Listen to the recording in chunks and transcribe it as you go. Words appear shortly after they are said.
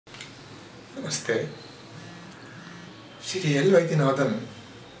Namaste. Shri L. Vaidyanathan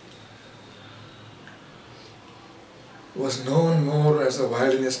was known more as a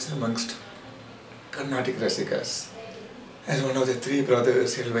violinist amongst Carnatic Rasikas, as one of the three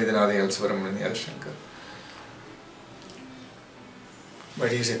brothers, L. Vaidyanathan, L. Subramanian, L. Shankar.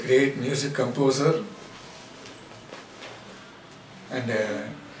 But he is a great music composer and a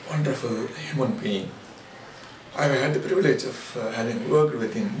wonderful human being. I have had the privilege of having worked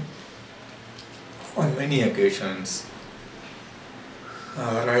with him on many occasions,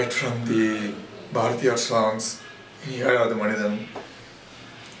 right from the Bharati songs in Yada Manidam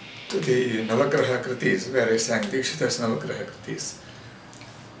to the Navagraha Kritis, where I sang Dikshita's Navagraha Kritis.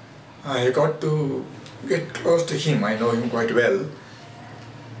 I got to get close to him. I know him quite well.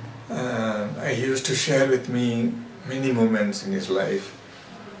 I used to share with me many moments in his life.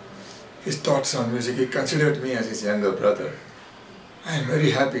 His thoughts on music. He considered me as his younger brother. I am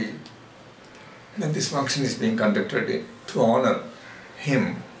very happy that this function is being conducted to honor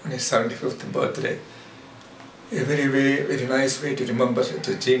him on his 75th birthday. A very nice way to remember such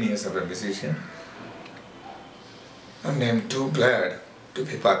a genius of a musician. And I am too glad to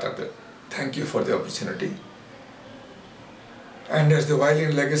be part of it. Thank you for the opportunity. And as the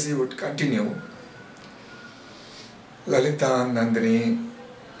violin legacy would continue, Lalita and Nandini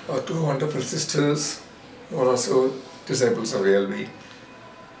are two wonderful sisters who are also disciples of ALV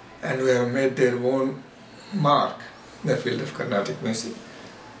and who have made their own mark in the field of Carnatic music.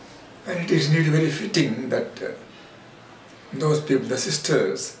 And it is indeed very fitting that those people, the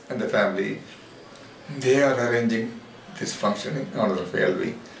sisters and the family, they are arranging this function in honor of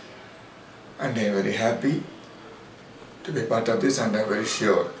ALV. And I am very happy to be part of this, and I am very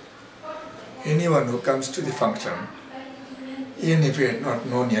sure anyone who comes to the function, even if he had not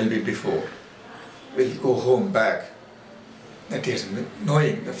known LV before, will go home back that he is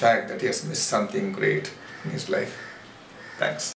knowing the fact that he has missed something great in his life. Thanks.